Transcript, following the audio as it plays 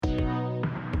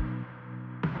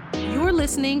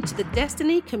listening to the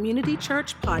Destiny Community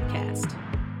Church podcast.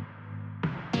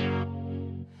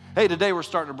 Hey, today we're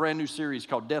starting a brand new series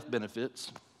called Death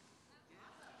Benefits.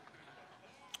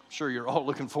 I'm sure you're all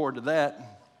looking forward to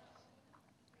that.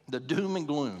 The doom and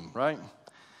gloom, right?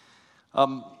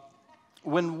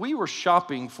 When we were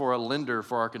shopping for a lender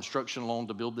for our construction loan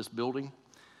to build this building,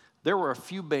 there were a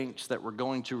few banks that were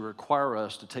going to require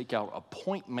us to take out a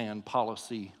point man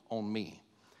policy on me.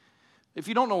 If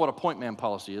you don't know what a point man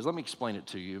policy is, let me explain it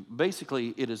to you.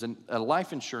 Basically, it is a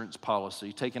life insurance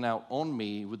policy taken out on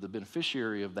me with the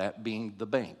beneficiary of that being the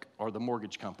bank or the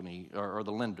mortgage company or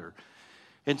the lender.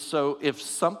 And so if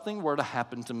something were to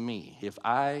happen to me, if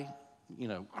I,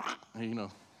 didn't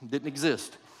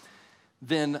exist,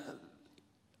 then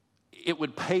it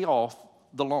would pay off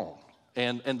the loan.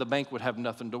 And the bank would have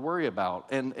nothing to worry about.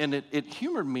 And it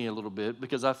humored me a little bit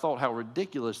because I thought how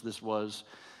ridiculous this was,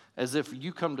 as if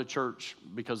you come to church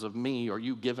because of me or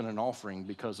you given an offering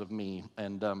because of me.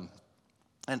 And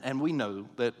we know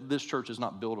that this church is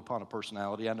not built upon a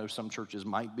personality. I know some churches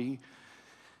might be.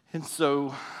 And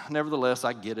so, nevertheless,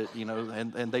 I get it,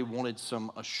 and they wanted some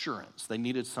assurance. They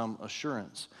needed some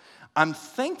assurance. I'm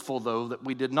thankful, though, that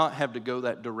we did not have to go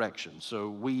that direction. So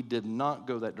we did not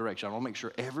go that direction. I want to make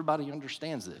sure everybody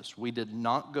understands this. We did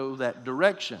not go that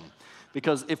direction.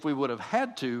 Because if we would have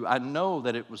had to, I know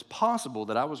that it was possible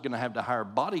that I was going to have to hire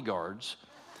bodyguards,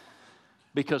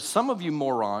 because some of you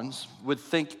morons would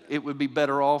think it would be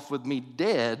better off with me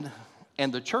dead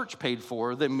and the church paid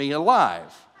for than me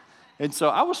alive. And so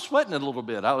I was sweating it a little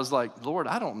bit. I was like, Lord,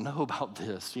 I don't know about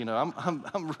this.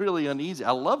 I'm really uneasy.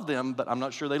 I love them, but I'm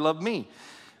not sure they love me.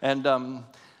 And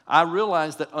I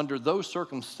realized that under those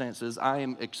circumstances, I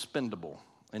am expendable.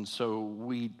 And so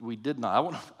we did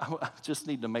not. I just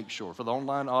need to make sure. For the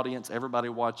online audience, everybody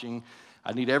watching,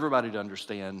 I need everybody to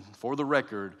understand, for the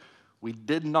record, we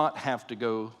did not have to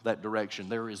go that direction.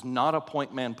 There is not a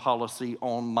point man policy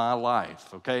on my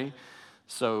life, okay?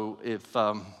 So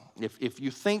if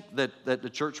you think that the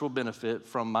church will benefit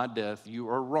from my death, you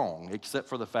are wrong, except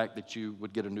for the fact that you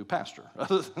would get a new pastor.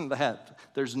 Other than that,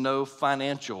 there's no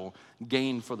financial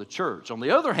gain for the church. On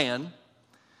the other hand,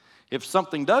 if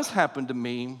something does happen to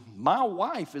me, my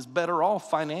wife is better off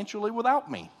financially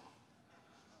without me.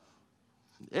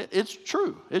 It's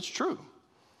true. It's true.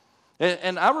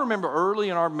 And I remember early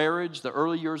in our marriage, the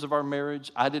early years of our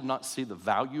marriage, I did not see the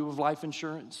value of life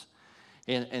insurance.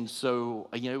 And so,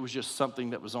 it was just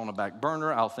something that was on a back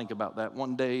burner. I'll think about that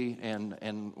one day.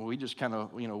 And we just kind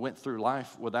of, went through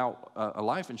life without a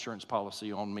life insurance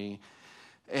policy on me.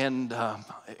 And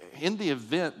in the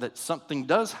event that something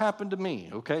does happen to me,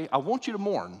 okay, I want you to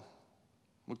mourn.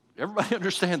 Everybody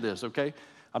understand this, okay?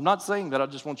 I'm not saying that I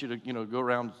just want you to, go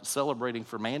around celebrating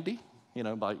for Mandy,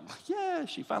 like, yeah,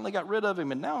 she finally got rid of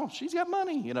him and now she's got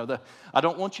money. I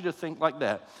don't want you to think like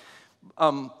that.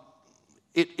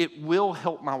 It will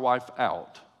help my wife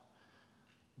out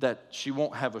that she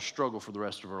won't have a struggle for the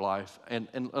rest of her life.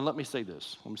 And let me say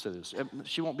this.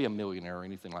 She won't be a millionaire or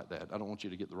anything like that. I don't want you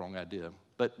to get the wrong idea.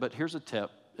 But here's a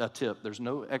tip. There's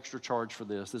no extra charge for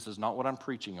this. This is not what I'm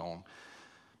preaching on.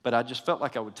 But I just felt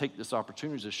like I would take this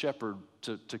opportunity as a shepherd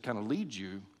to kind of lead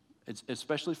you,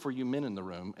 especially for you men in the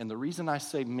room. And the reason I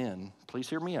say men, please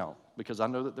hear me out, because I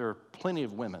know that there are plenty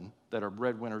of women that are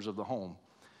breadwinners of the home.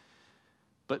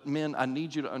 But men, I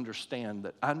need you to understand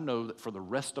that I know that for the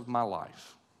rest of my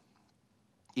life,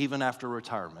 even after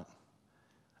retirement,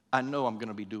 I know I'm going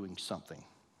to be doing something.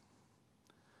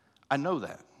 I know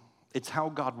that. It's how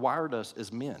God wired us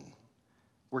as men.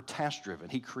 We're task-driven.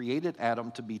 He created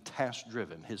Adam to be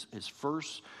task-driven. His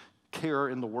first care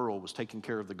in the world was taking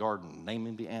care of the garden,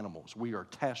 naming the animals. We are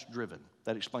task-driven.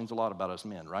 That explains a lot about us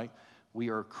men, right? We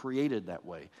are created that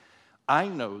way. I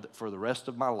know that for the rest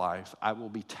of my life, I will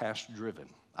be task-driven.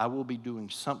 I will be doing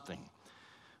something.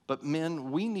 But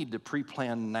men, we need to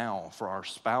pre-plan now for our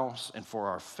spouse and for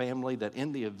our family, that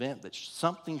in the event that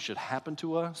something should happen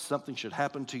to us, something should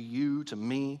happen to you, to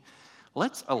me,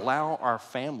 let's allow our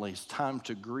families time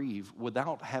to grieve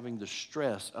without having the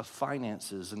stress of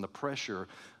finances and the pressure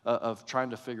of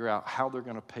trying to figure out how they're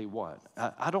going to pay what.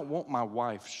 I don't want my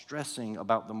wife stressing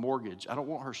about the mortgage. I don't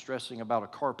want her stressing about a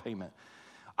car payment.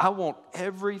 I want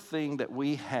everything that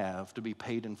we have to be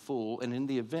paid in full, and in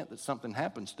the event that something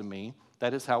happens to me,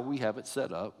 that is how we have it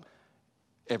set up.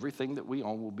 Everything that we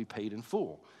own will be paid in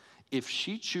full. If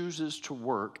she chooses to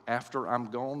work after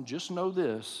I'm gone, just know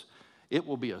this, it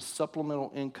will be a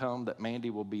supplemental income that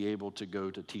Mandy will be able to go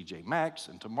to TJ Maxx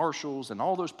and to Marshall's and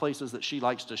all those places that she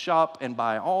likes to shop and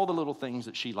buy all the little things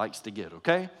that she likes to get,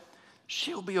 okay?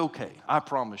 She'll be okay, I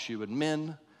promise you. And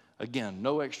men, Again,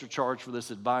 no extra charge for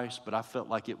this advice, but I felt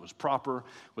like it was proper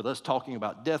with us talking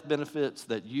about death benefits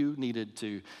that you needed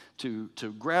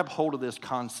to grab hold of this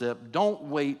concept. Don't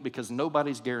wait because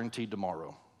nobody's guaranteed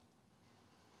tomorrow.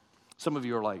 Some of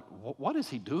you are like, what is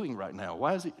he doing right now?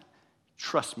 Why is he?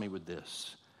 Trust me with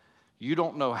this. You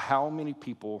don't know how many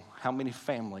people, how many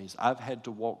families I've had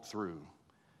to walk through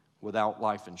without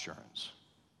life insurance.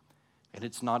 And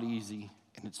it's not easy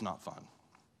and it's not fun.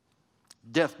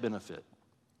 Death benefit.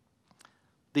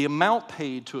 The amount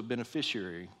paid to a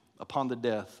beneficiary upon the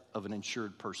death of an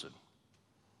insured person.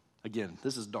 Again,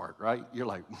 this is dark, right? You're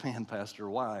like, man, Pastor,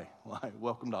 why? Why?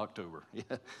 Welcome to October.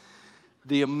 Yeah.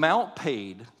 The amount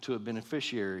paid to a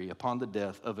beneficiary upon the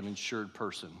death of an insured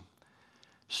person.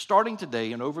 Starting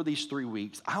today and over these 3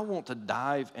 weeks, I want to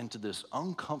dive into this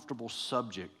uncomfortable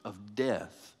subject of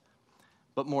death,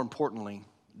 but more importantly,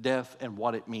 death and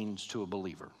what it means to a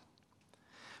believer.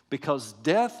 Because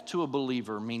death to a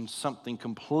believer means something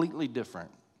completely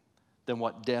different than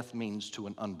what death means to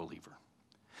an unbeliever.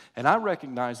 And I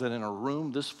recognize that in a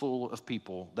room this full of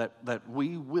people that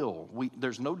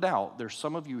there's no doubt, there's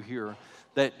some of you here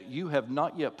that you have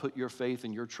not yet put your faith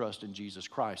and your trust in Jesus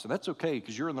Christ. And that's okay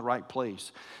because you're in the right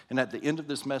place. And at the end of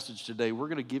this message today, we're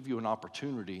going to give you an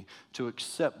opportunity to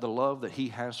accept the love that he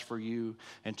has for you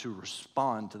and to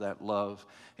respond to that love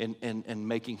and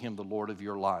making him the Lord of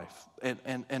your life.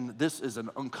 And this is an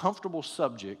uncomfortable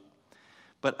subject,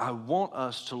 but I want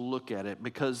us to look at it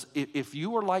because if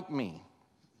you are like me,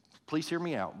 please hear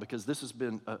me out because this has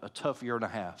been a tough year and a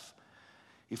half.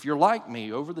 If you're like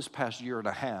me, over this past year and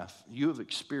a half, you have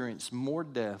experienced more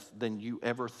death than you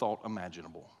ever thought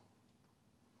imaginable.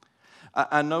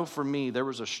 I know for me, there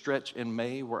was a stretch in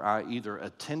May where I either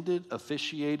attended,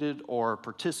 officiated, or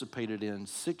participated in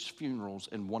 6 funerals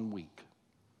in 1 week.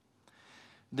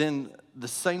 Then the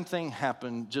same thing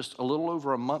happened just a little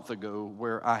over a month ago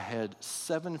where I had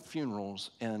 7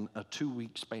 funerals in a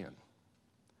 2-week span.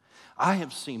 I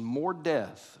have seen more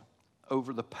death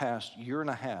over the past year and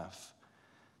a half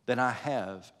than I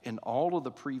have in all of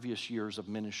the previous years of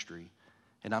ministry,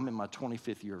 and I'm in my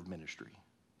 25th year of ministry.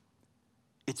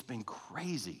 It's been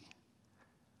crazy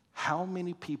how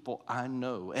many people I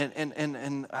know,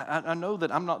 and I know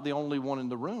that I'm not the only one in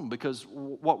the room because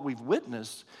what we've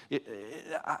witnessed,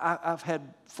 I've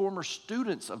had former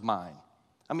students of mine.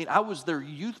 I mean, I was their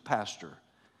youth pastor.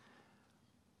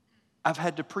 I've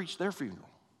had to preach their funeral.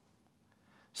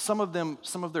 Some of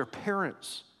their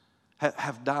parents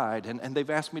have died, and they've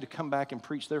asked me to come back and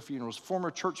preach their funerals. Former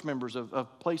church members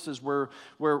of places where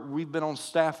we've been on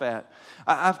staff at.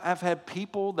 I've had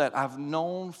people that I've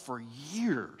known for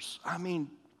years. I mean,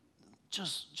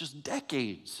 just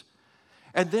decades.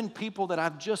 And then people that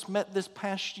I've just met this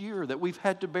past year that we've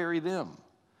had to bury them.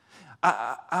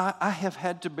 I have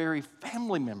had to bury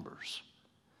family members.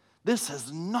 This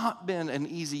has not been an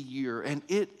easy year, and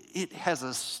it has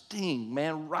a sting,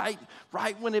 man. Right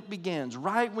when it begins,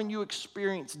 right when you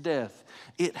experience death,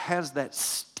 it has that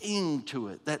sting to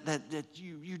it that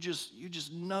you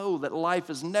just know that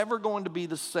life is never going to be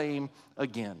the same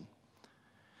again.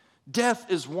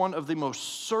 Death is one of the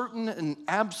most certain and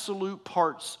absolute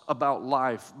parts about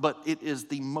life, but it is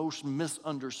the most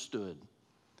misunderstood.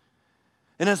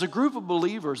 And as a group of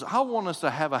believers, I want us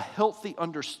to have a healthy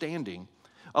understanding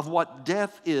of what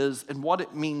death is and what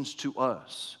it means to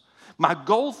us. My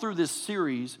goal through this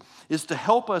series is to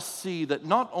help us see that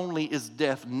not only is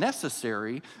death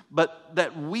necessary, but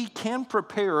that we can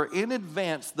prepare in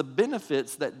advance the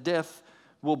benefits that death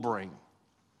will bring.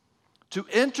 To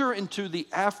enter into the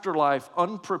afterlife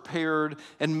unprepared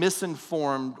and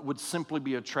misinformed would simply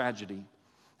be a tragedy.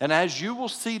 And as you will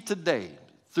see today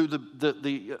through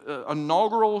the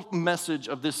inaugural message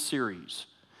of this series,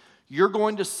 you're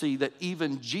going to see that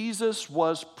even Jesus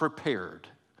was prepared.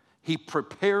 He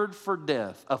prepared for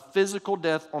death, a physical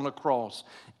death on a cross.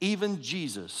 Even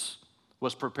Jesus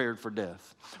was prepared for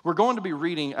death. We're going to be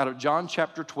reading out of John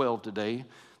chapter 12 today,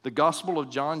 the Gospel of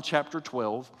John chapter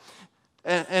 12.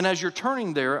 And as you're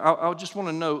turning there, I just want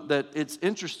to note that it's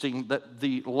interesting that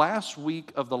the last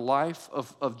week of the life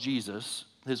of Jesus,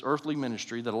 his earthly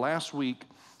ministry, the last week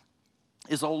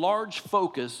is a large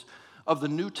focus of the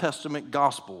New Testament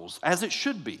Gospels, as it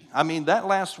should be. I mean, that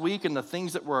last week and the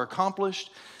things that were accomplished,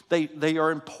 they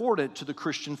are important to the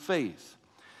Christian faith.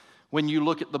 When you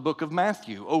look at the book of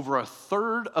Matthew, over a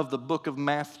third of the book of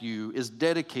Matthew is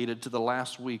dedicated to the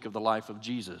last week of the life of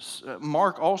Jesus.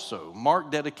 Mark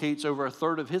dedicates over a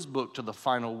third of his book to the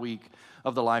final week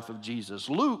of the life of Jesus.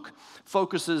 Luke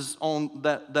focuses on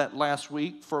that last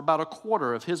week for about a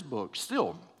quarter of his book,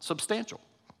 still substantial.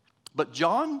 But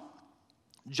John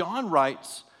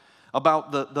writes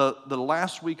about the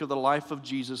last week of the life of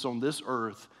Jesus on this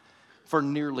earth for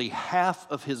nearly half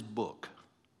of his book.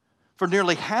 For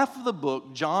nearly half of the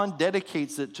book, John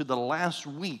dedicates it to the last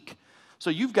week. So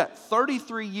you've got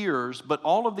 33 years, but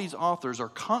all of these authors are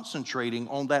concentrating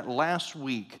on that last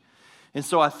week. And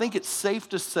so I think it's safe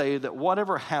to say that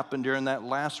whatever happened during that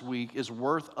last week is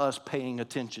worth us paying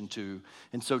attention to.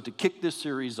 And so to kick this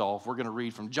series off, we're going to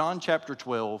read from John chapter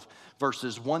 12,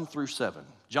 verses 1 through 7.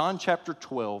 John chapter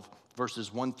 12,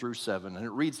 verses 1 through 7. And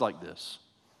it reads like this.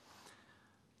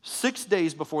 6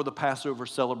 days before the Passover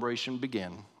celebration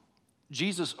began,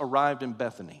 Jesus arrived in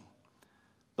Bethany,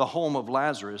 the home of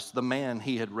Lazarus, the man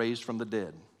he had raised from the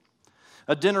dead.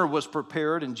 A dinner was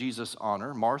prepared in Jesus'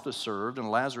 honor. Martha served,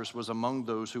 and Lazarus was among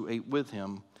those who ate with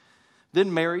him.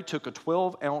 Then Mary took a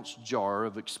 12-ounce jar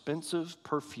of expensive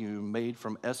perfume made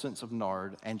from essence of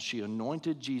nard, and she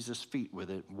anointed Jesus' feet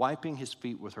with it, wiping his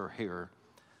feet with her hair.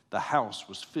 The house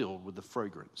was filled with the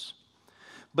fragrance.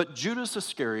 But Judas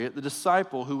Iscariot, the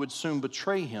disciple who would soon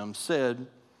betray him, said,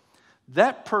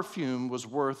 "That perfume was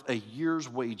worth a year's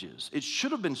wages. It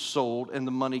should have been sold and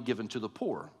the money given to the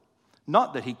poor."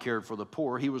 Not that he cared for the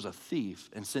poor, he was a thief,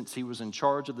 and since he was in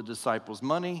charge of the disciples'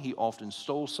 money, he often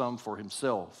stole some for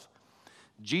himself.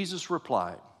 Jesus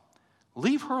replied,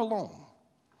 "Leave her alone.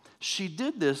 She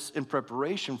did this in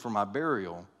preparation for my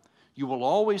burial. You will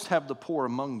always have the poor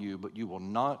among you, but you will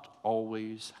not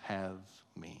always have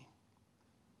me."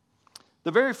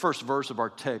 The very first verse of our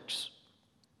text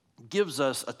gives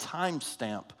us a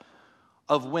timestamp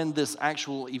of when this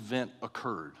actual event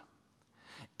occurred.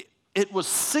 It was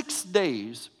 6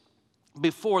 days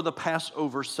before the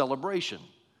Passover celebration.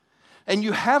 And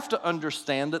you have to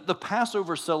understand that the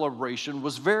Passover celebration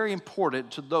was very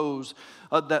important to those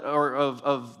that are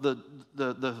of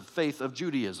the faith of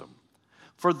Judaism.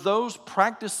 For those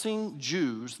practicing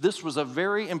Jews, this was a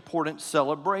very important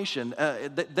celebration.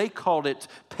 They called it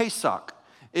Pesach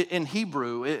in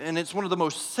Hebrew, and it's one of the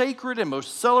most sacred and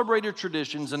most celebrated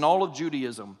traditions in all of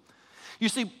Judaism. You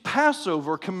see,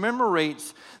 Passover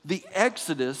commemorates the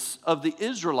exodus of the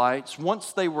Israelites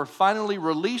once they were finally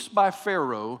released by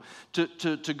Pharaoh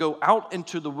to go out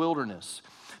into the wilderness.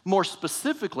 More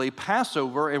specifically,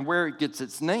 Passover, and where it gets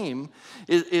its name,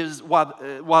 is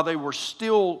while they were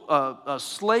still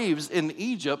slaves in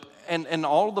Egypt, and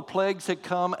all the plagues had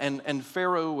come, and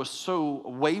Pharaoh was so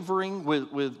wavering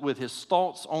with his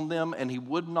thoughts on them, and he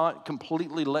would not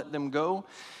completely let them go.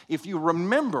 If you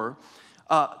remember,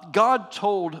 God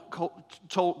told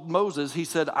Moses, he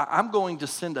said, "I'm going to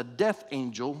send a death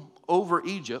angel over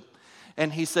Egypt."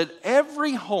 And he said,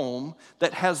 every home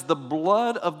that has the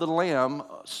blood of the lamb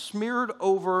smeared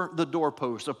over the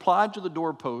doorpost, applied to the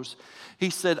doorpost, he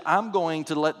said, I'm going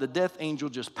to let the death angel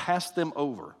just pass them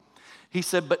over. He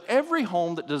said, but every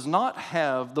home that does not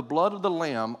have the blood of the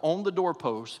lamb on the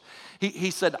doorpost,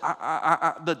 he said,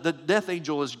 the death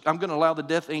angel I'm going to allow the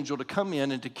death angel to come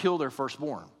in and to kill their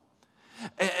firstborn.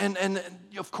 And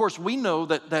of course, we know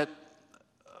that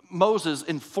Moses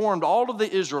informed all of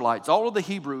the Israelites, all of the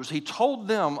Hebrews. He told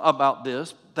them about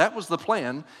this. That was the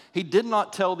plan. He did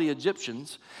not tell the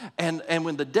Egyptians. And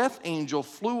when the death angel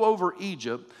flew over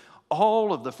Egypt,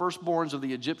 all of the firstborns of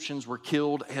the Egyptians were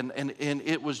killed. And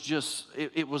it was just,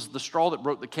 it was the straw that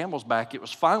broke the camel's back. It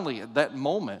was finally at that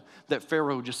moment that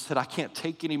Pharaoh just said, I can't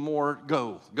take any more.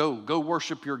 Go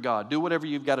worship your God. Do whatever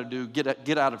you've got to do.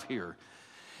 Get out of here.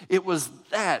 It was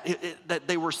that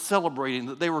they were celebrating,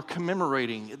 that they were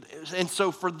commemorating. And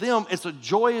so for them, it's a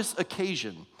joyous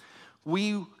occasion.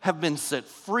 We have been set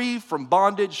free from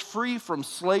bondage, free from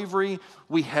slavery.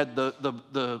 We had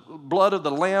the blood of the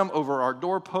Lamb over our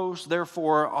doorposts.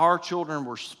 Therefore, our children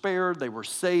were spared. They were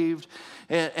saved.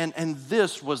 And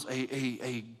this was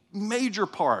a major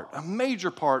part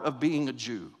of being a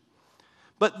Jew.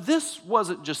 But this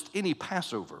wasn't just any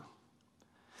Passover.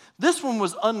 This one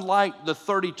was unlike the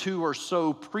 32 or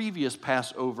so previous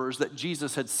Passovers that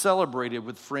Jesus had celebrated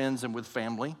with friends and with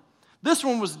family. This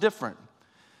one was different.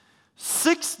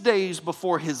 6 days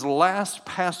before his last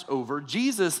Passover,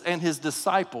 Jesus and his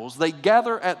disciples, they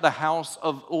gather at the house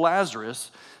of Lazarus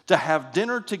to have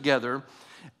dinner together.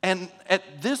 And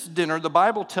at this dinner, the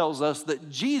Bible tells us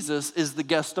that Jesus is the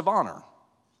guest of honor.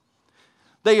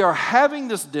 They are having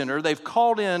this dinner. They've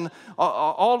called in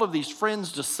all of these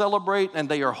friends to celebrate, and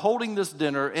they are holding this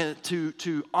dinner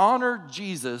to honor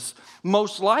Jesus,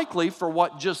 most likely for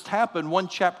what just happened one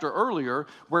chapter earlier,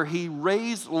 where he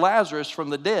raised Lazarus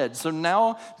from the dead. So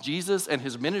now Jesus and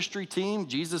his ministry team,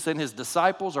 Jesus and his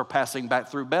disciples are passing back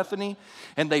through Bethany,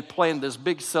 and they plan this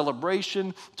big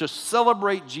celebration to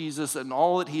celebrate Jesus and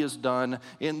all that he has done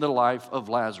in the life of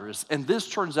Lazarus. And this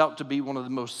turns out to be one of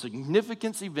the most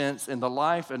significant events in the life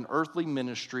life and earthly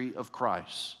ministry of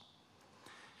Christ.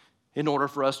 In order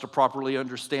for us to properly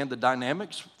understand the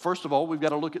dynamics, first of all, we've got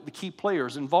to look at the key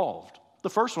players involved. The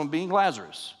first one being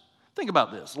Lazarus. Think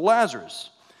about this. Lazarus.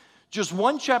 Just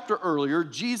one chapter earlier,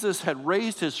 Jesus had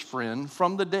raised his friend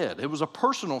from the dead. It was a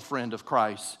personal friend of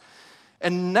Christ.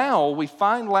 And now we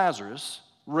find Lazarus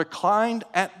reclined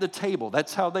at the table.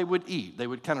 That's how they would eat. They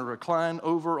would kind of recline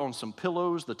over on some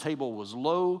pillows. The table was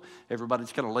low.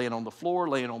 Everybody's kind of laying on the floor,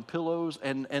 laying on pillows.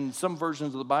 And some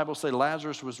versions of the Bible say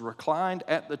Lazarus was reclined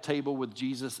at the table with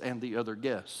Jesus and the other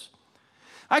guests.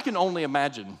 I can only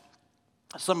imagine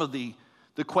some of the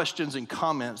questions and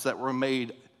comments that were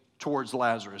made towards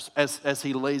Lazarus as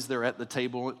he lays there at the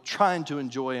table trying to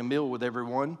enjoy a meal with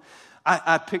everyone.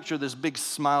 I picture this big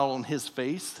smile on his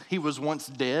face. He was once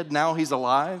dead, now he's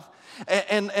alive.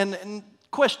 And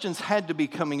questions had to be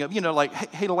coming up, like,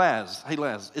 hey Laz,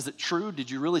 is it true?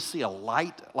 Did you really see a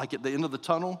light like at the end of the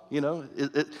tunnel?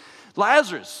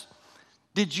 Lazarus,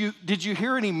 did you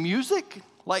hear any music?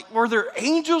 Like, were there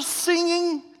angels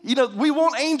singing? We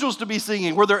want angels to be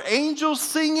singing. Were there angels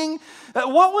singing?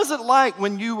 What was it like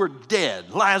when you were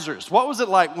dead? Lazarus, what was it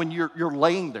like when you're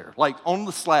laying there, like on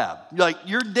the slab? Like,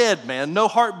 you're dead, man, no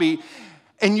heartbeat,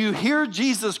 and you hear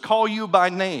Jesus call you by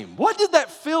name. What did that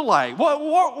feel like? What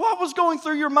was going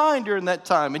through your mind during that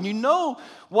time? And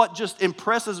what just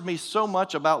impresses me so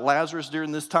much about Lazarus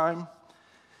during this time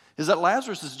is that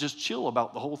Lazarus is just chill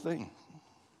about the whole thing.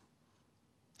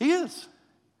 He is.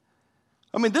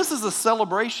 I mean, this is a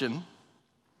celebration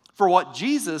for what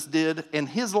Jesus did in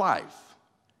his life.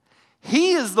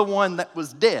 He is the one that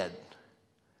was dead.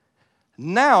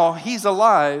 Now he's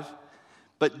alive,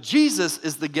 but Jesus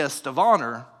is the guest of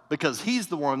honor because he's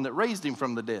the one that raised him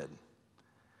from the dead.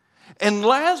 And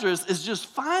Lazarus is just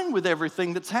fine with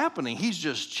everything that's happening. He's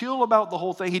just chill about the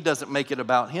whole thing. He doesn't make it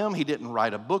about him. He didn't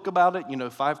write a book about it,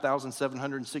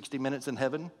 5,760 minutes in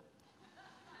heaven.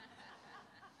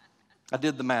 I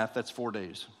did the math, that's 4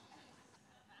 days.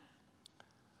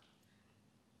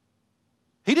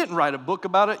 He didn't write a book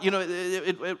about it.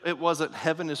 It wasn't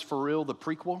Heaven is for Real, the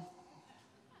prequel.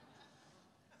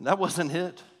 That wasn't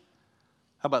it.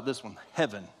 How about this one?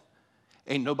 Heaven.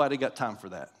 Ain't nobody got time for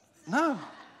that. No,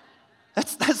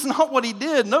 that's not what he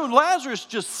did. No, Lazarus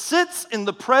just sits in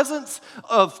the presence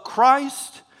of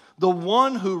Christ, the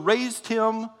one who raised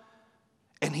him,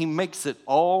 and he makes it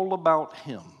all about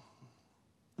him.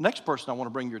 The next person I want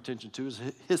to bring your attention to is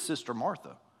his sister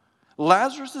Martha.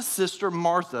 Lazarus' sister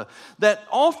Martha, that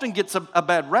often gets a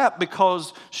bad rap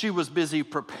because she was busy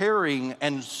preparing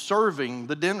and serving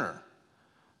the dinner.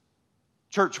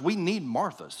 Church, we need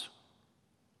Marthas.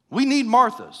 We need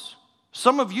Marthas.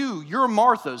 Some of you're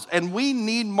Marthas, and we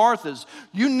need Marthas.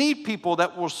 You need people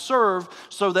that will serve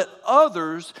so that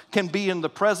others can be in the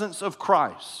presence of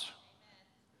Christ.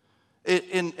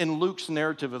 In Luke's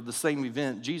narrative of the same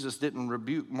event, Jesus didn't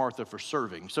rebuke Martha for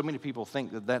serving. So many people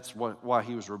think that that's why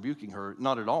he was rebuking her.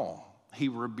 Not at all. He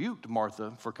rebuked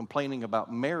Martha for complaining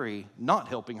about Mary not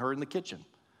helping her in the kitchen.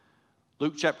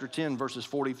 Luke chapter 10, verses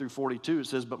 40 through 42, it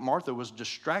says, "But Martha was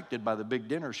distracted by the big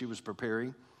dinner she was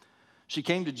preparing. She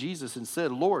came to Jesus and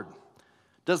said, 'Lord,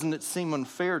 doesn't it seem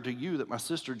unfair to you that my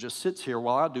sister just sits here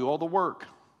while I do all the work?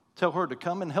 Tell her to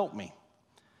come and help me.'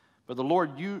 But the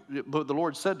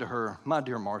Lord said to her, 'My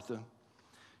dear Martha,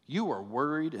 you are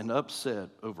worried and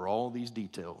upset over all these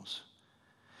details.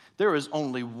 There is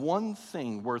only one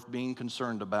thing worth being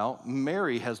concerned about.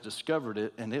 Mary has discovered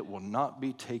it, and it will not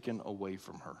be taken away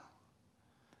from her.'"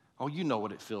 Oh, you know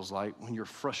what it feels like when you're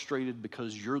frustrated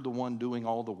because you're the one doing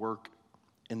all the work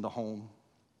in the home.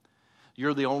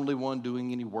 You're the only one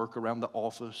doing any work around the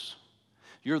office.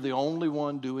 You're the only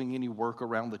one doing any work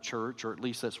around the church, or at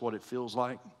least that's what it feels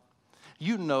like.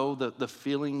 You know the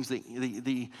feelings,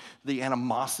 the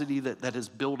animosity that has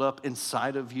built up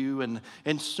inside of you,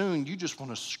 and soon you just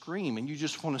want to scream and you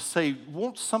just want to say,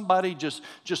 won't somebody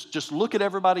just look at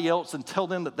everybody else and tell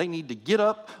them that they need to get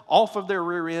up off of their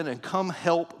rear end and come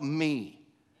help me?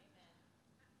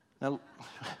 Now,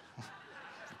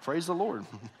 praise the Lord.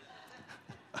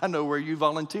 I know where you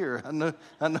volunteer.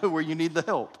 I know where you need the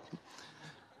help.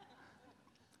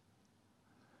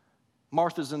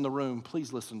 Martha's in the room.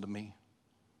 Please listen to me.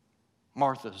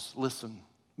 Marthas, listen,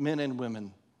 men and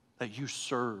women that you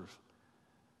serve.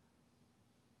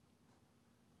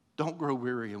 Don't grow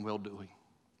weary in well-doing.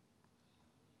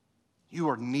 You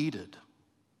are needed.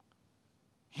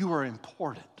 You are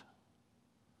important.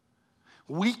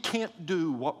 We can't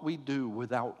do what we do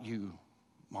without you,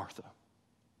 Martha.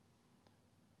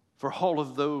 For all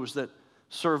of those that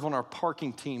serve on our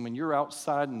parking team and you're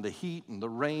outside in the heat and the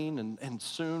rain and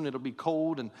soon it'll be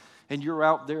cold and and you're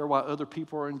out there while other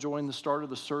people are enjoying the start of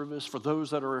the service. For those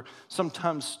that are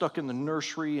sometimes stuck in the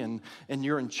nursery and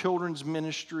you're in children's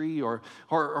ministry, or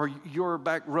you're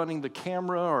back running the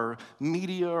camera or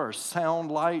media or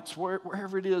sound lights,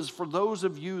 wherever it is, for those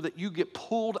of you that you get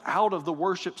pulled out of the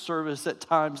worship service at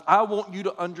times, I want you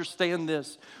to understand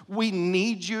this. We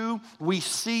need you, we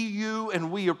see you,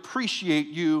 and we appreciate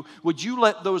you. Would you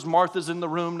let those Marthas in the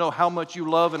room know how much you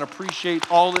love and appreciate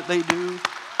all that they do?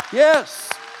 Yes.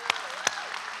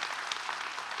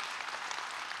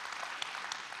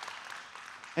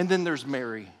 And then there's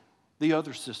Mary, the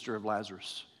other sister of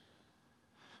Lazarus.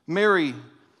 Mary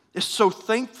is so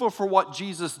thankful for what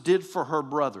Jesus did for her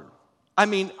brother. I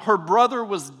mean, her brother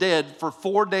was dead for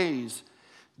 4 days.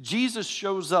 Jesus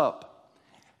shows up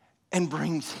and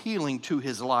brings healing to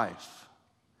his life.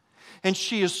 And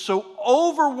she is so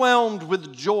overwhelmed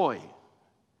with joy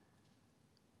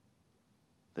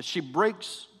that she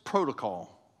breaks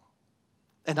protocol.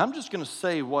 And I'm just going to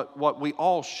say what we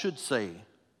all should say.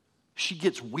 She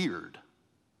gets weird.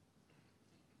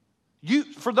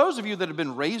 For those of you that have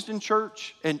been raised in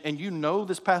church and you know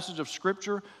this passage of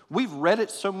Scripture, we've read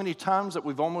it so many times that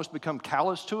we've almost become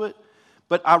callous to it.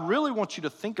 But I really want you to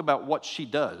think about what she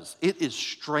does. It is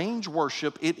strange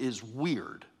worship. It is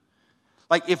weird.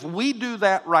 Like if we do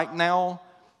that right now,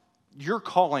 you're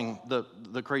calling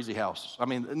the crazy house. I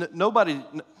mean, nobody,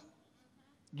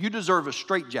 you deserve a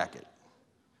straitjacket.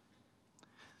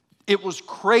 It was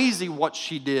crazy what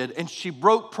she did, and she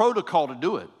broke protocol to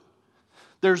do it.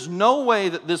 There's no way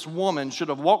that this woman should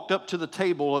have walked up to the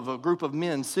table of a group of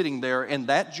men sitting there in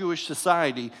that Jewish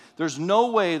society. There's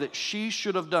no way that she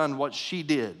should have done what she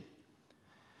did.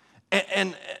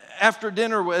 And after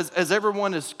dinner, as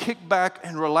everyone is kicked back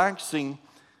and relaxing,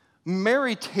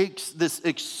 Mary takes this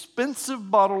expensive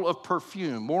bottle of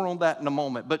perfume. More on that in a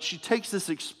moment. But she takes this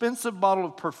expensive bottle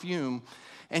of perfume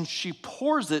and she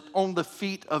pours it on the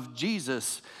feet of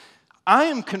Jesus. I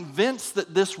am convinced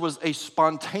that this was a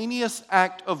spontaneous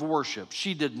act of worship.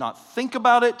 She did not think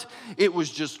about it. It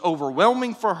was just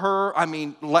overwhelming for her. I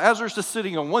mean, Lazarus is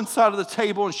sitting on one side of the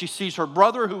table and she sees her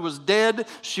brother who was dead.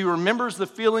 She remembers the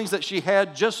feelings that she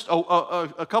had just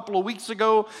a couple of weeks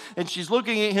ago, and she's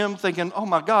looking at him thinking, oh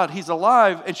my God, he's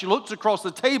alive. And she looks across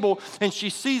the table and she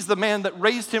sees the man that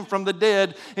raised him from the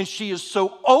dead, and she is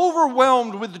so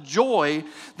overwhelmed with joy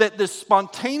that this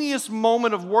spontaneous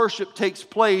moment of worship takes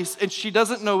place, and she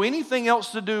doesn't know anything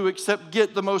else to do except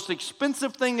get the most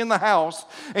expensive thing in the house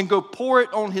and go pour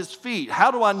it on his feet.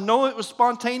 How do I know it was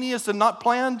spontaneous and not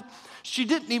planned? She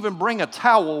didn't even bring a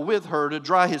towel with her to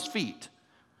dry his feet,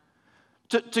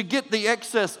 to get the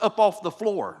excess up off the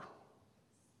floor.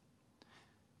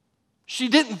 She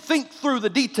didn't think through the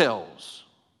details.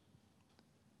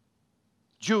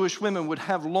 Jewish women would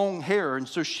have long hair, and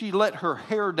so she let her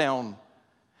hair down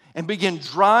and began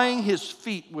drying his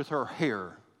feet with her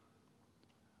hair.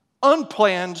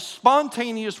 Unplanned,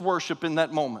 spontaneous worship in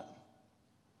that moment.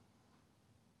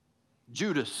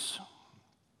 Judas,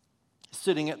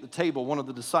 sitting at the table, one of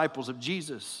the disciples of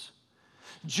Jesus.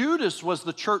 Judas was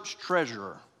the church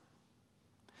treasurer.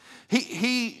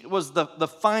 He was the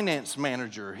finance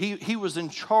manager. He was in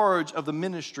charge of the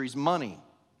ministry's money.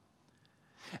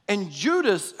 And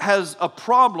Judas has a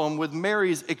problem with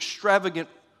Mary's extravagant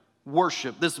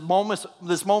worship, this moment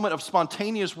of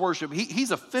spontaneous worship. He's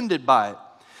offended by it.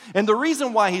 And the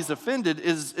reason why he's offended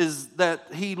is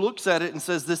that he looks at it and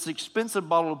says this expensive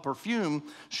bottle of perfume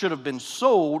should have been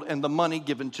sold and the money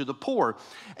given to the poor.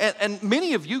 And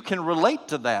many of you can relate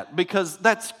to that because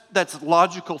that's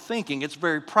logical thinking. It's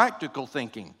very practical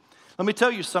thinking. Let me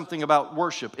tell you something about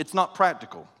worship. It's not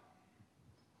practical.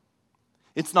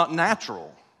 It's not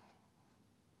natural.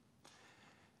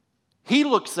 He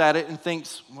looks at it and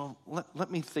thinks, well,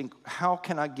 let me think, how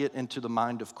can I get into the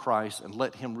mind of Christ and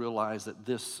let him realize that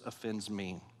this offends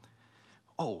me?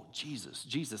 Oh, Jesus,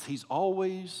 he's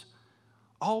always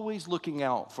looking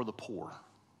out for the poor.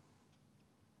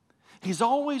 He's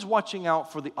always watching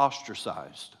out for the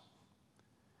ostracized.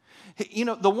 You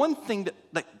know, the one thing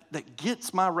that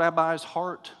gets my rabbi's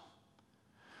heart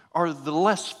are the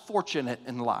less fortunate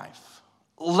in life.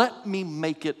 Let me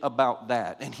make it about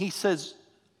that. And he says,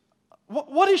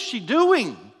 what is she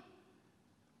doing?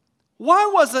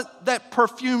 Why wasn't that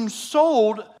perfume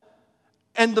sold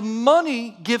and the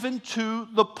money given to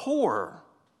the poor?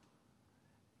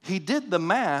 He did the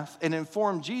math and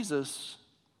informed Jesus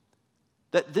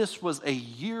that this was a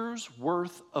year's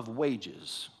worth of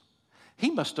wages.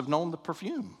 He must have known the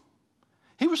perfume.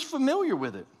 He was familiar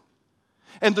with it.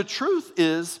 And the truth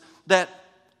is that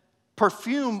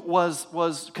perfume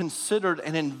was considered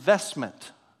an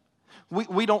investment.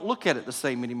 We don't look at it the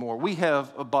same anymore. We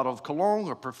have a bottle of cologne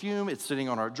or perfume. It's sitting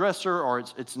on our dresser or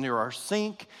it's near our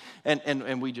sink,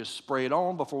 and we just spray it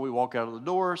on before we walk out of the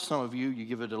door. Some of you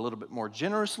give it a little bit more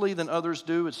generously than others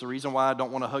do. It's the reason why I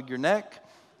don't want to hug your neck.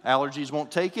 Allergies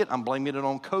won't take it. I'm blaming it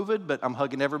on COVID, but I'm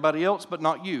hugging everybody else, but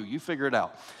not you. You figure it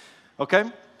out, okay?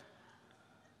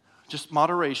 Just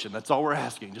moderation. That's all we're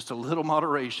asking, just a little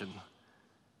moderation.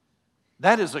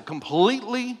 That is a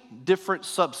completely different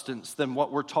substance than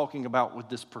what we're talking about with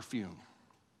this perfume.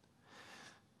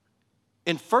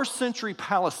 In first century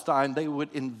Palestine, they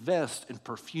would invest in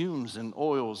perfumes and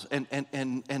oils, and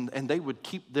they would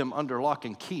keep them under lock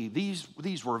and key.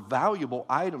 These were valuable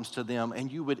items to them,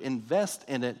 and you would invest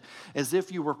in it as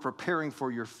if you were preparing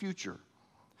for your future.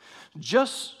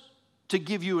 Just to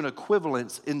give you an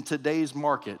equivalence in today's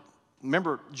market,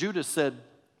 remember Judas said,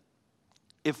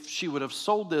 if she would have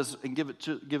sold this and give it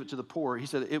to the poor, he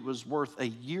said it was worth a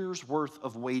year's worth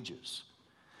of wages.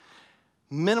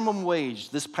 Minimum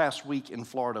wage this past week in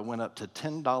Florida went up to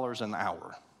 $10 an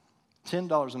hour.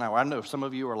 $10 an hour. I know some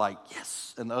of you are like,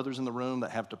 yes, and the others in the room that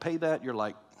have to pay that, you're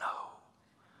like, no.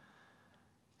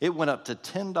 It went up to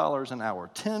 $10 an hour.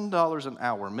 $10 an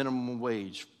hour minimum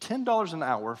wage. $10 an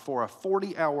hour for a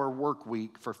 40-hour work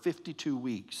week for 52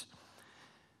 weeks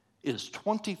is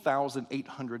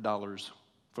 $20,800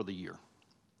 for the year.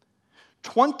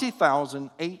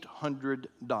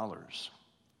 $20,800.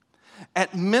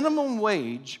 At minimum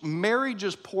wage, Mary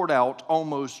just poured out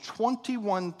almost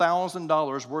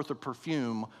 $21,000 worth of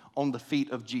perfume on the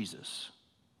feet of Jesus.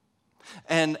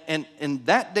 And in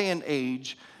that day and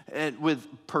age, with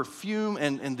perfume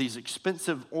and these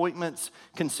expensive ointments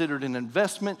considered an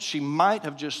investment, she might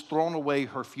have just thrown away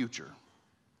her future.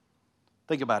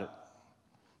 Think about it.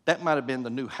 That might have been the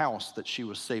new house that she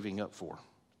was saving up for.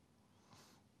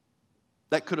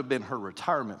 That could have been her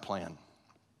retirement plan.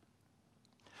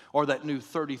 Or that new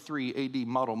 33 AD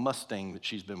model Mustang that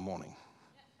she's been wanting.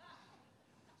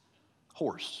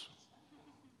 Horse.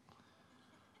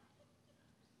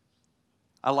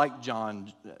 I like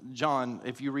John. John,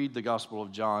 if you read the Gospel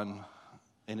of John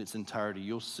in its entirety,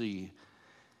 you'll see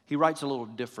he writes a little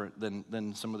different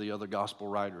than some of the other gospel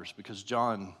writers, because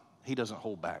John, he doesn't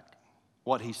hold back.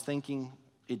 What he's thinking,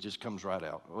 it just comes right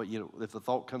out. If the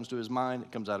thought comes to his mind,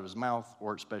 it comes out of his mouth,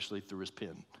 or especially through his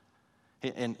pen.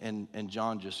 And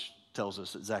John just tells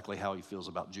us exactly how he feels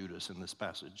about Judas in this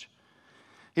passage.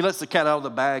 He lets the cat out of the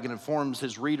bag and informs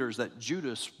his readers that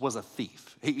Judas was a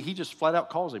thief. He just flat out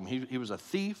calls him. He was a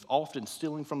thief, often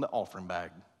stealing from the offering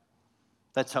bag.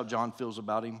 That's how John feels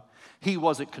about him. He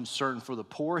wasn't concerned for the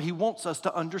poor. He wants us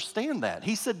to understand that.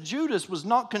 He said Judas was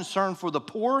not concerned for the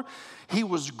poor. He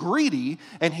was greedy,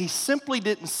 and he simply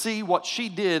didn't see what she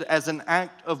did as an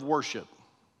act of worship.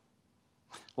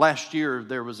 Last year,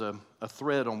 there was a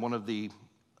thread on one of the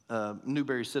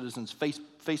Newberry Citizens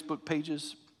Facebook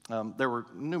pages. There were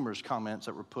numerous comments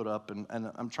that were put up, and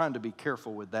I'm trying to be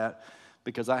careful with that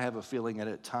because I have a feeling that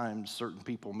at times certain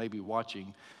people may be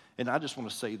watching. And I just want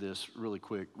to say this really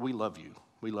quick. We love you.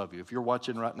 We love you. If you're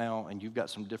watching right now and you've got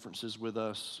some differences with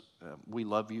us, we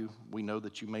love you. We know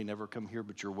that you may never come here,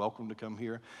 but you're welcome to come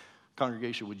here.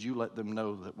 Congregation, would you let them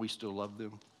know that we still love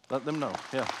them? Let them know.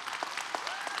 Yeah,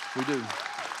 we do.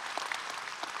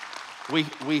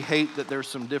 We hate that there's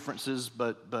some differences,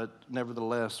 but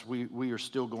nevertheless, we are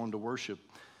still going to worship.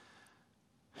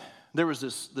 There was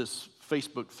this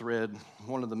Facebook thread,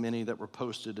 one of the many that were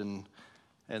posted, and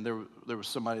there was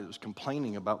somebody that was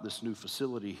complaining about this new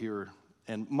facility here,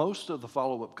 and most of the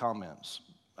follow-up comments,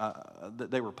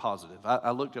 they were positive.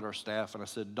 I looked at our staff and I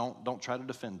said, don't try to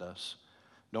defend us.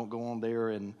 Don't go on there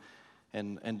and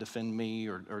defend me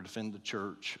or defend the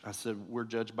church. I said, we're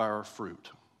judged by our fruit.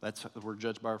 We're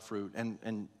judged by our fruit.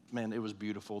 And man, it was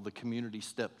beautiful. The community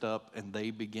stepped up and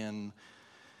they began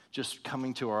just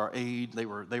coming to our aid. They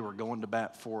were going to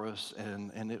bat for us,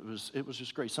 and it was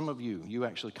just great. Some of you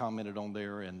actually commented on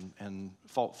there and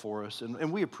fought for us,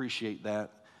 and we appreciate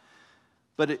that.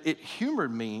 But it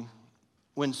humored me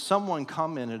when someone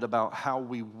commented about how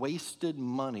we wasted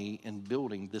money in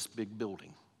building this big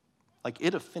building. Like,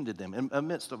 it offended them. In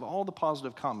amidst of all the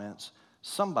positive comments,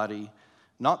 somebody,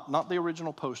 not the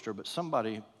original poster, but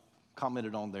somebody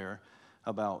commented on there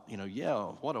about,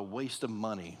 what a waste of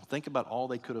money. Think about all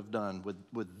they could have done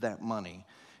with that money.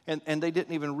 And they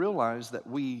didn't even realize that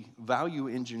we value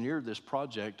engineered this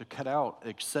project to cut out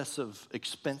excessive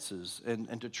expenses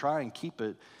and to try and keep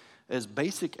it as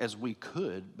basic as we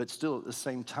could, but still at the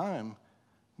same time,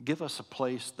 give us a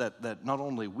place that not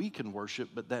only we can worship,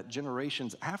 but that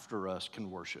generations after us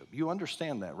can worship. You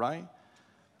understand that, right?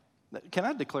 Can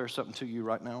I declare something to you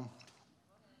right now?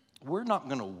 We're not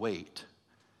going to wait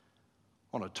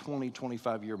on a 20,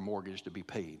 25-year mortgage to be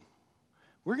paid.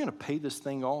 We're going to pay this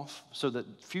thing off so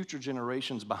that future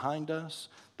generations behind us,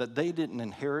 that they didn't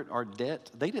inherit our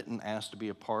debt. They didn't ask to be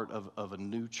a part of a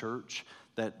new church,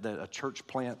 that a church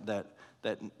plant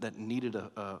that needed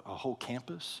a whole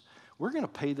campus. We're going to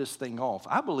pay this thing off.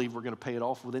 I believe we're going to pay it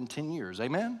off within 10 years.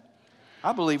 Amen?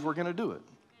 I believe we're going to do it.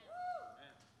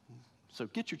 So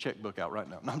get your checkbook out right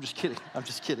now. No, I'm just kidding. I'm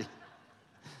just kidding.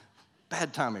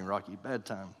 Bad timing, Rocky. Bad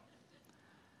time.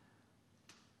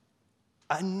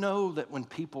 I know that when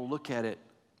people look at it,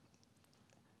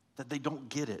 that they don't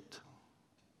get it.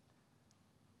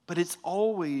 But it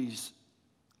always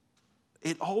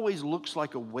looks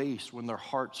like a waste when their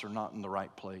hearts are not in the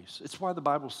right place. It's why the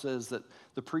Bible says that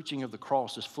the preaching of the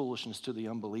cross is foolishness to the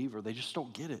unbeliever. They just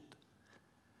don't get it.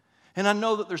 And I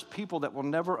know that there's people that will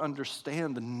never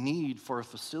understand the need for a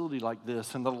facility like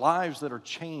this and the lives that are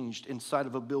changed inside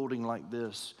of a building like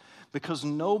this, because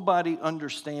nobody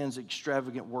understands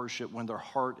extravagant worship when their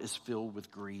heart is filled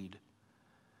with greed.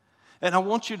 And I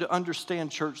want you to understand,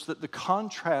 church, that the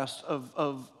contrast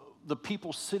of the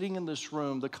people sitting in this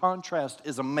room, the contrast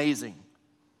is amazing.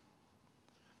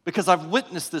 Because I've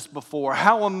witnessed this before,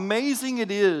 how amazing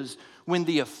it is when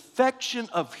the affection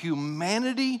of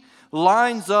humanity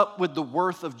lines up with the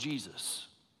worth of Jesus.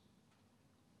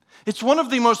 It's one of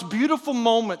the most beautiful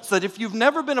moments that if you've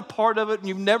never been a part of it and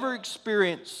you've never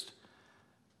experienced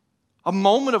a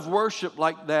moment of worship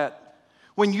like that,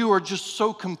 when you are just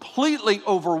so completely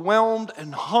overwhelmed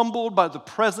and humbled by the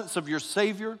presence of your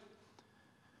Savior.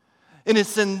 And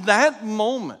it's in that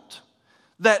moment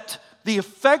that the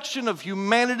affection of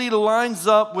humanity lines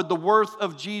up with the worth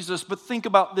of Jesus. But think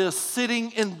about this,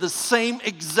 sitting in the same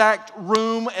exact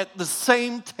room at the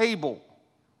same table.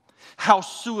 How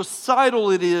suicidal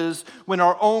it is when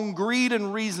our own greed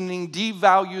and reasoning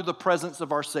devalue the presence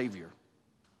of our Savior.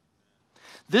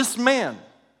 This man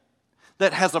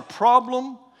that has a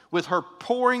problem with her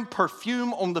pouring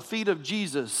perfume on the feet of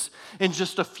Jesus, in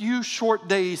just a few short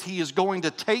days, he is going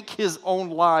to take his own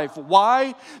life.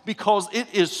 Why? Because it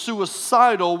is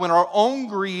suicidal when our own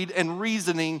greed and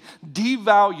reasoning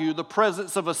devalue the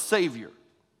presence of a Savior.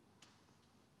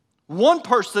 One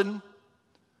person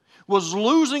was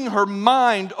losing her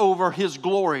mind over his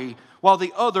glory, while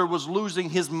the other was losing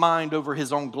his mind over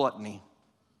his own gluttony.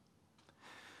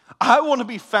 I want to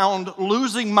be found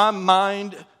losing my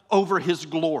mind over his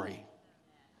glory.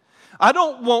 I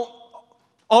don't want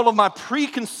all of my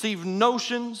preconceived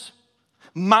notions,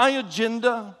 my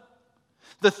agenda,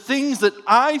 the things that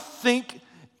I think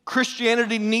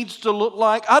Christianity needs to look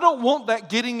like. I don't want that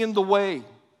getting in the way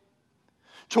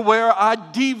to where I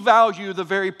devalue the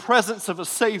very presence of a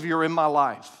Savior in my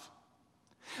life.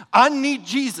 I need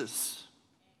Jesus.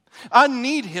 I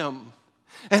need Him.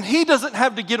 And He doesn't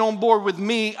have to get on board with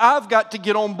me. I've got to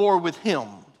get on board with Him.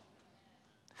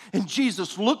 And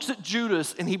Jesus looks at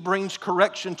Judas and He brings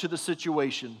correction to the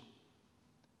situation.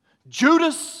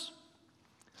 Judas,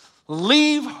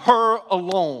 leave her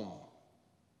alone.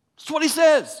 That's what He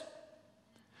says.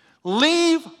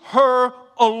 Leave her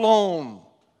alone.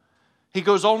 He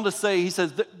goes on to say, He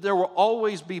says, there will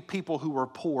always be people who are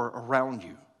poor around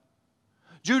you.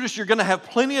 Judas, you're going to have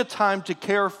plenty of time to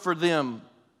care for them.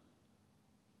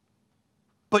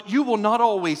 But you will not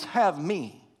always have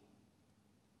me.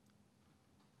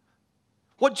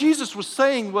 What Jesus was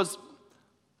saying was,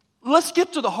 let's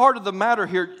get to the heart of the matter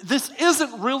here. This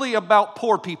isn't really about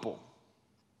poor people.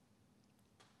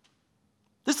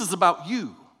 This is about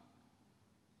you.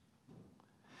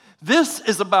 This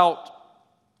is about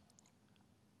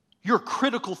your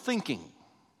critical thinking.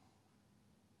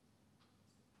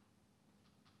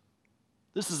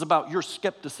 This is about your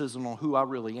skepticism on who I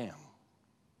really am.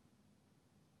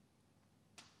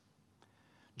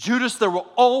 Judas, there will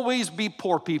always be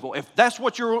poor people. If that's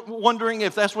what you're wondering,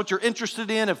 if that's what you're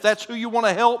interested in, if that's who you want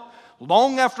to help,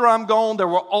 long after I'm gone, there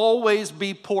will always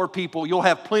be poor people. You'll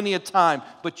have plenty of time,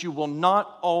 but you will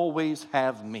not always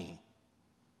have me.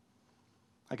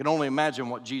 I can only imagine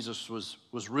what Jesus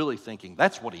was really thinking.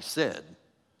 That's what He said.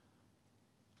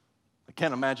 I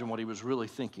can't imagine what He was really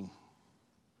thinking.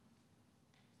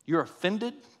 You're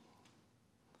offended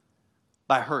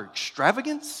by her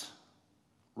extravagance?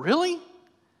 Really?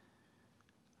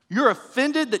 You're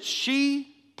offended that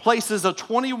she places a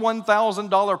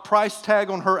 $21,000 price tag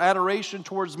on her adoration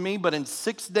towards me, but in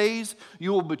 6 days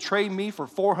you will betray me for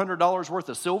 $400 worth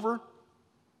of silver?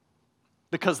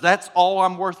 Because that's all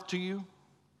I'm worth to you?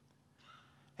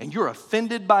 And you're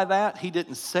offended by that? He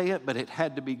didn't say it, but it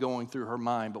had to be going through her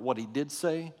mind. But what he did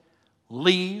say,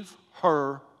 leave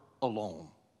her alone.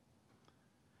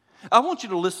 I want you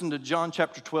to listen to John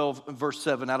chapter 12, verse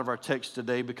 7 out of our text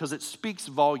today, because it speaks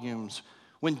volumes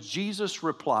when Jesus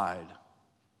replied,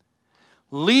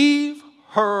 "Leave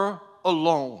her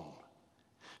alone.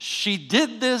 She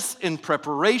did this in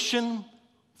preparation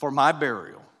for my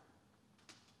burial."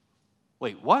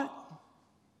 Wait, what?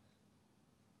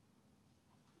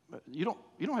 You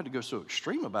don't have to go so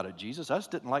extreme about it, Jesus. I just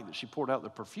didn't like that she poured out the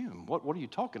perfume. What are you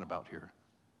talking about here?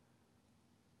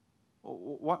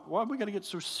 Why have we got to get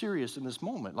so serious in this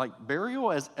moment? Like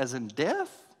burial as in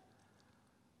death?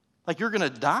 Like you're going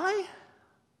to die?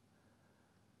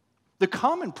 The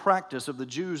common practice of the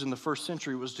Jews in the first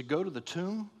century was to go to the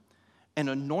tomb and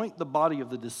anoint the body of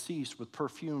the deceased with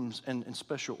perfumes and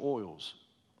special oils.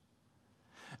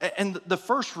 And the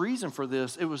first reason for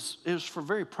this, it was for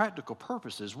very practical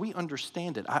purposes. We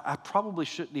understand it. I probably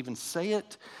shouldn't even say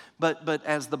it, but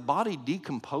as the body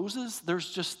decomposes,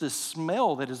 there's just this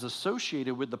smell that is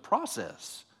associated with the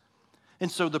process.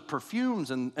 And so the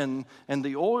perfumes and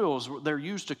the oils, they're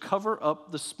used to cover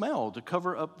up the smell, to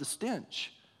cover up the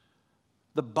stench.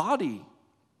 The body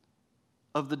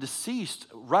of the deceased,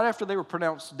 right after they were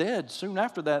pronounced dead, soon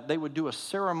after that, they would do a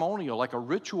ceremonial, like a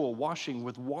ritual washing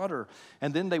with water,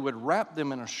 and then they would wrap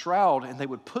them in a shroud and they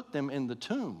would put them in the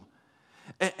tomb.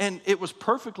 And it was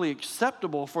perfectly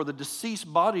acceptable for the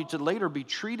deceased body to later be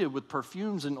treated with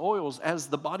perfumes and oils as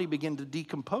the body began to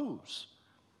decompose.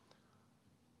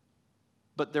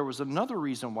 But there was another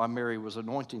reason why Mary was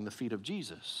anointing the feet of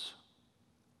Jesus.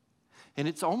 And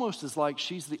it's almost as like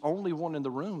she's the only one in the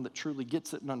room that truly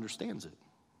gets it and understands it.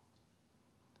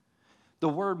 The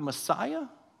word Messiah,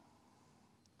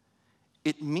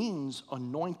 it means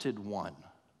anointed one.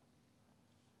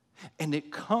 And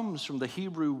it comes from the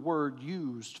Hebrew word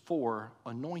used for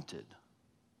anointed.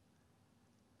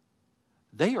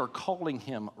 They are calling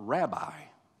him rabbi,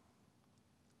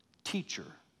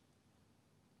 teacher.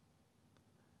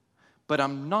 But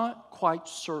I'm not quite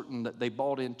certain that they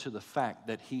bought into the fact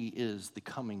that he is the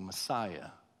coming Messiah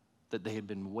that they had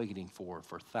been waiting for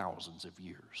thousands of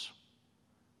years.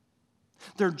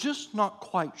 They're just not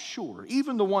quite sure.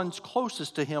 Even the ones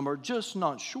closest to him are just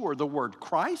not sure. The word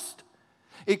Christ,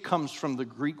 it comes from the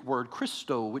Greek word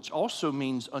Christo, which also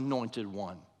means anointed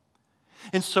one.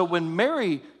 And so when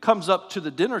Mary comes up to the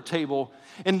dinner table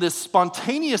in this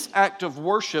spontaneous act of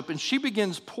worship and she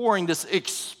begins pouring this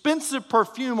expensive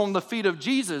perfume on the feet of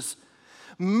Jesus,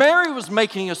 Mary was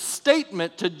making a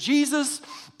statement to Jesus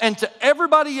and to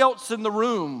everybody else in the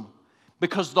room,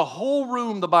 because the whole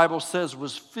room, the Bible says,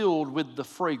 was filled with the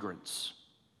fragrance.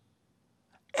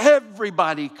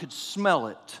 Everybody could smell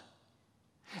it.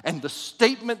 And the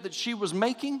statement that she was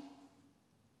making,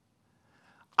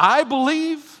 I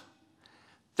believe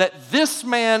that this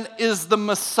man is the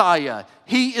Messiah.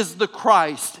 He is the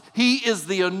Christ. He is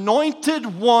the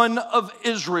anointed one of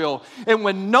Israel. And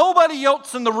when nobody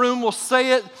else in the room will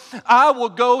say it, I will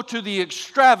go to the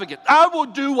extravagant. I will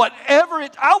do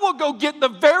I will go get the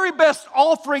very best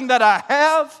offering that I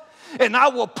have, and I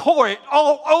will pour it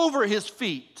all over his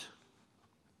feet.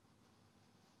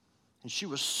 And she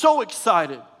was so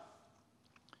excited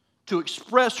to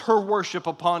express her worship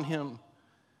upon him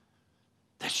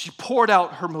that she poured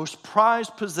out her most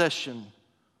prized possession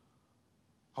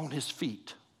on his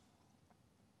feet.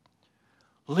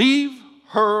 Leave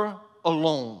her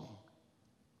alone.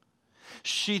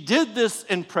 She did this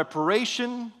in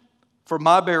preparation for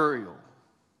my burial.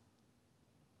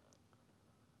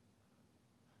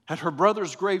 At her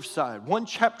brother's graveside, one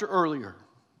chapter earlier,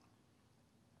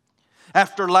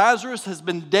 after Lazarus has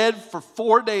been dead for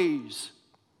 4 days,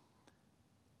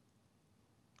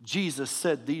 Jesus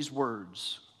said these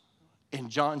words in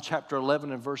John chapter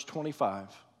 11 and verse 25.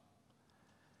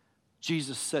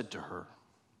 Jesus said to her,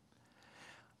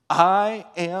 I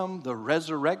am the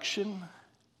resurrection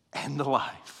and the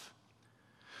life.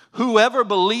 Whoever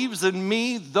believes in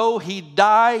me, though he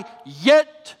die,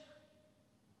 yet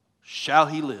shall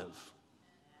he live.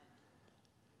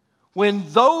 When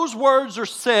those words are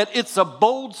said, it's a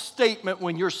bold statement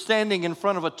when you're standing in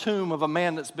front of a tomb of a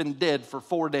man that's been dead for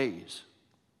 4 days.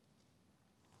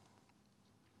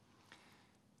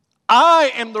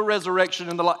 I am the resurrection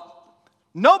and the life.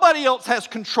 Nobody else has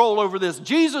control over this.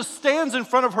 Jesus stands in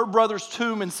front of her brother's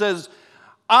tomb and says,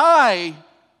 I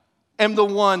am the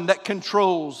one that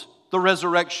controls the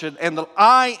resurrection and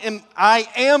I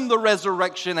am the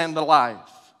resurrection and the life.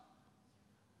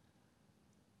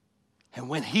 And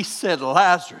when he said,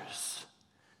 Lazarus,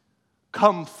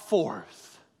 come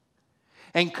forth,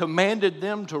 and commanded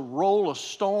them to roll a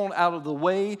stone out of the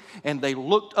way. And they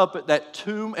looked up at that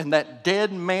tomb, and that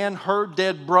dead man, her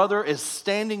dead brother, is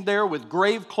standing there with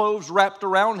grave clothes wrapped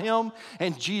around him.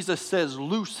 And Jesus says,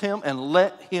 loose him and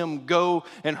let him go.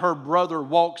 And her brother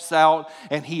walks out,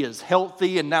 and he is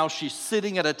healthy. And now she's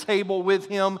sitting at a table with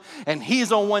him, and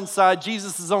he's on one side,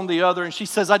 Jesus is on the other. And she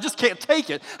says, I just can't take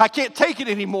it. I can't take it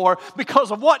anymore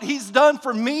because of what he's done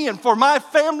for me and for my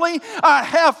family. I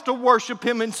have to worship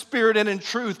him in spirit and in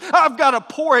truth. I've got to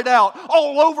pour it out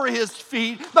all over his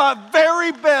feet, my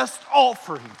very best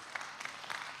offering.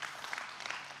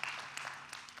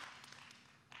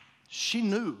 She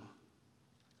knew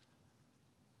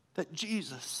that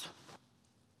Jesus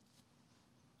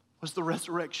was the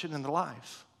resurrection and the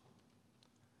life.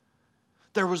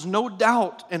 There was no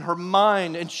doubt in her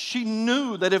mind, and she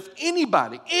knew that if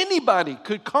anybody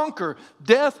could conquer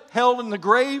death, hell, and the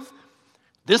grave,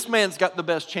 this man's got the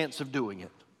best chance of doing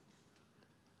it.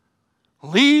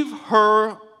 Leave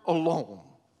her alone.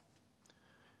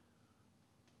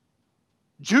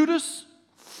 Judas,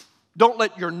 don't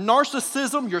let your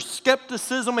narcissism, your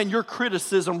skepticism, and your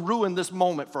criticism ruin this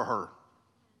moment for her.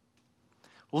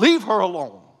 Leave her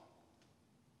alone.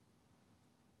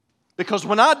 Because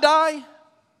when I die,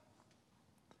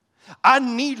 I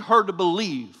need her to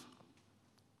believe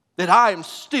that I am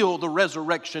still the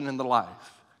resurrection and the life.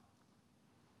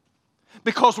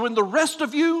 Because when the rest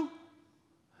of you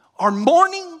are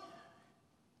mourning,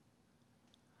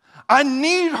 I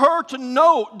need her to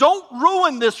know, don't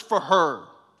ruin this for her.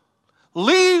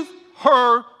 Leave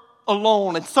her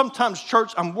alone. And sometimes,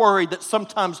 church, I'm worried that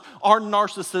sometimes our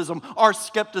narcissism, our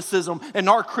skepticism, and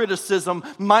our criticism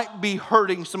might be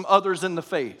hurting some others in the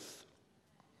faith.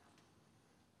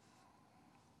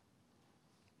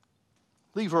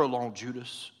 Leave her alone,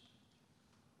 Judas.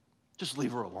 Just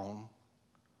leave her alone.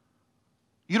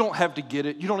 You don't have to get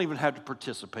it. You don't even have to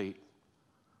participate.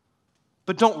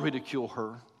 But don't ridicule her.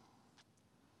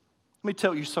 Let me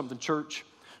tell you something, church.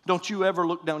 Don't you ever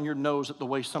look down your nose at the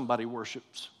way somebody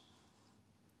worships.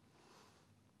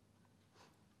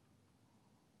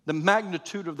 The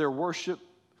magnitude of their worship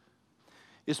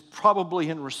is probably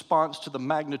in response to the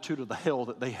magnitude of the hell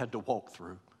that they had to walk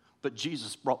through. But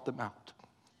Jesus brought them out.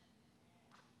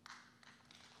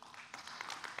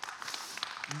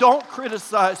 Don't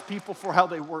criticize people for how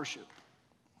they worship.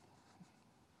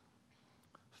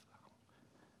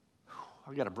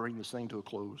 I've got to bring this thing to a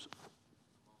close.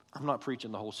 I'm not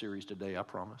preaching the whole series today, I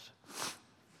promise.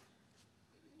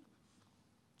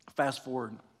 Fast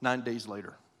forward 9 days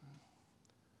later.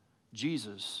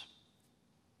 Jesus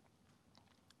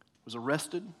was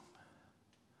arrested,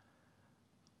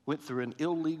 went through an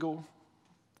illegal,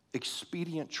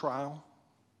 expedient trial,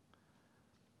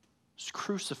 was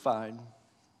crucified,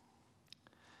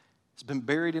 has been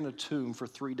buried in a tomb for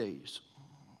 3 days.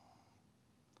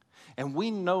 And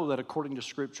we know that according to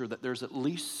Scripture that there's at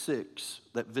least 6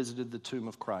 that visited the tomb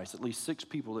of Christ, at least 6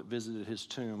 people that visited his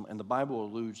tomb, and the Bible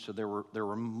alludes to there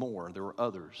were more, there were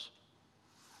others.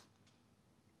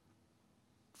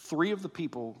 3 of the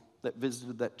people that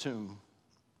visited that tomb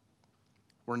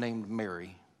were named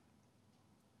Mary.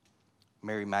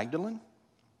 Mary Magdalene,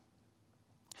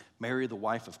 Mary the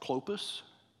wife of Clopas,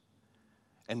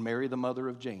 and Mary the mother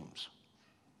of James.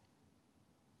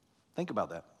 Think about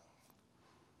that.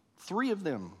 3 of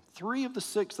them, 3 of the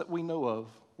 6 that we know of,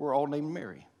 were all named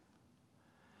Mary.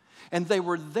 And they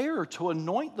were there to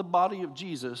anoint the body of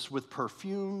Jesus with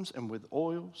perfumes and with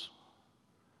oils.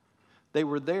 They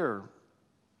were there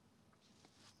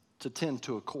to tend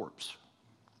to a corpse.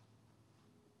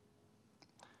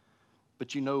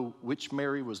 But you know which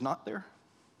Mary was not there?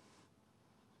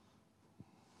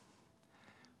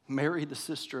 Mary, the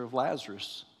sister of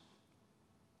Lazarus,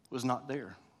 was not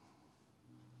there.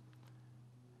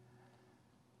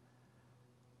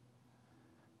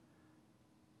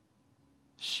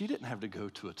 She didn't have to go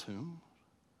to a tomb.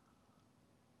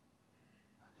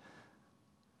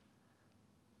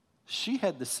 She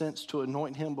had the sense to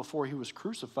anoint him before he was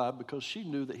crucified because she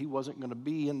knew that he wasn't going to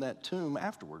be in that tomb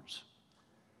afterwards.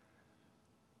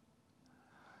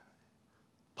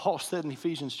 Paul said in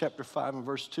Ephesians chapter 5 and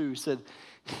verse 2, he said,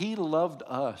 he loved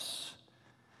us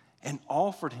and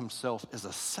offered himself as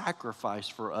a sacrifice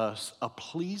for us, a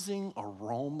pleasing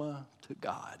aroma to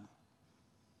God.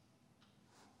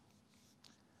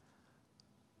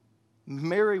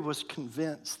 Mary was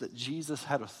convinced that Jesus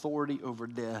had authority over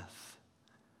death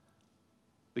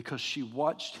because she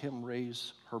watched him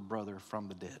raise her brother from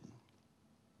the dead.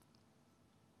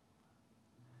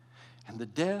 And the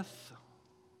death,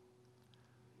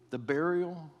 the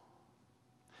burial,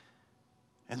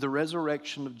 and the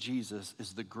resurrection of Jesus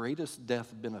is the greatest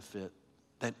death benefit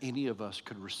that any of us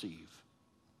could receive.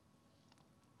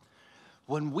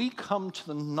 When we come to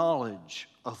the knowledge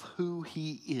of who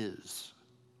he is,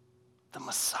 the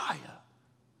Messiah,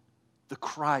 the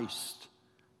Christ,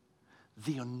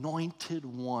 the Anointed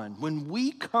One, when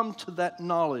we come to that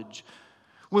knowledge,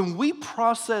 when we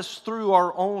process through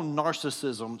our own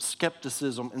narcissism,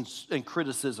 skepticism, and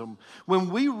criticism, when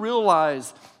we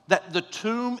realize that the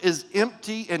tomb is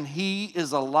empty and he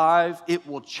is alive, it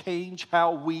will change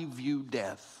how we view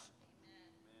death.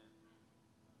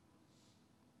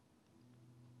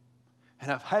 And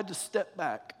I've had to step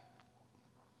back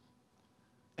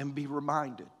and be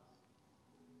reminded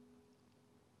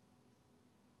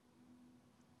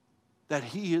that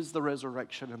he is the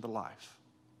resurrection and the life.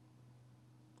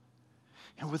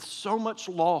 And with so much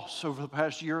loss over the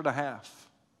past year and a half,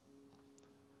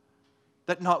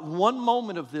 that not one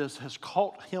moment of this has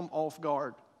caught him off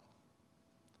guard.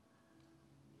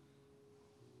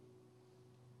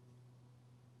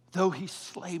 Though he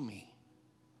slay me,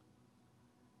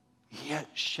 yet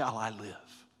shall I live.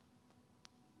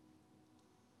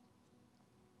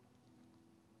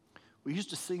 We used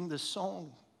to sing this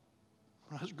song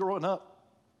when I was growing up.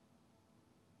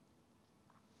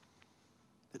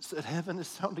 It said, heaven is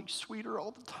sounding sweeter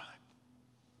all the time.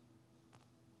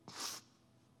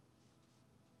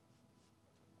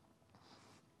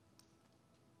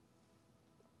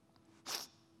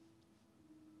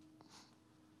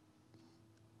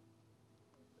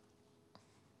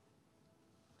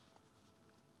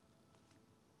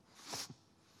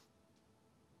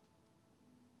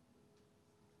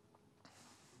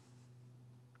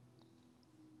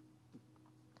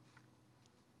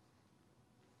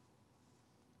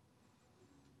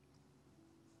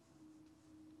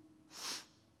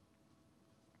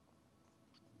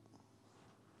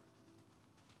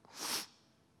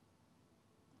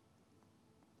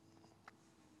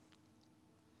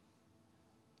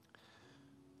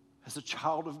 As a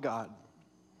child of God,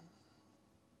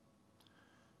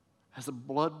 as a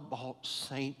blood-bought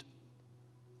saint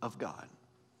of God,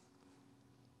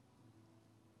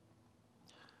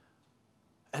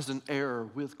 as an heir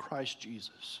with Christ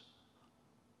Jesus,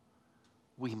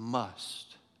 we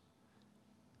must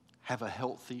have a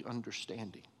healthy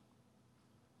understanding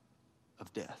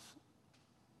of death.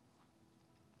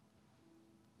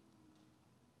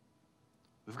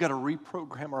 We've got to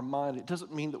reprogram our mind. It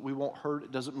doesn't mean that we won't hurt.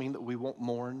 It doesn't mean that we won't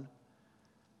mourn.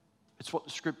 It's what the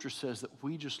scripture says, that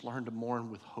we just learn to mourn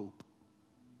with hope.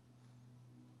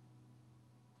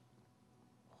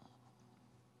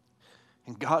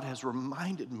 And God has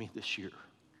reminded me this year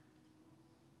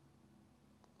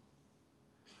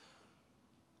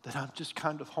that I'm just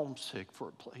kind of homesick for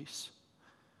a place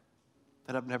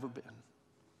that I've never been.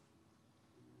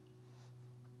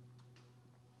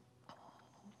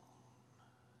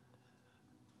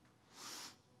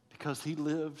 Because he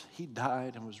lived, he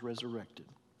died, and was resurrected.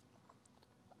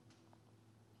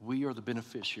 We are the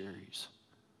beneficiaries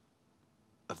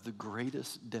of the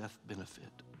greatest death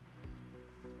benefit.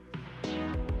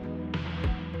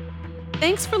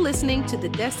 Thanks for listening to the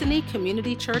Destiny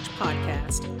Community Church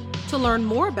podcast. To learn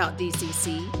more about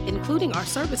DCC, including our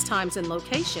service times and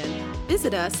location,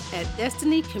 visit us at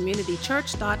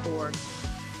destinycommunitychurch.org.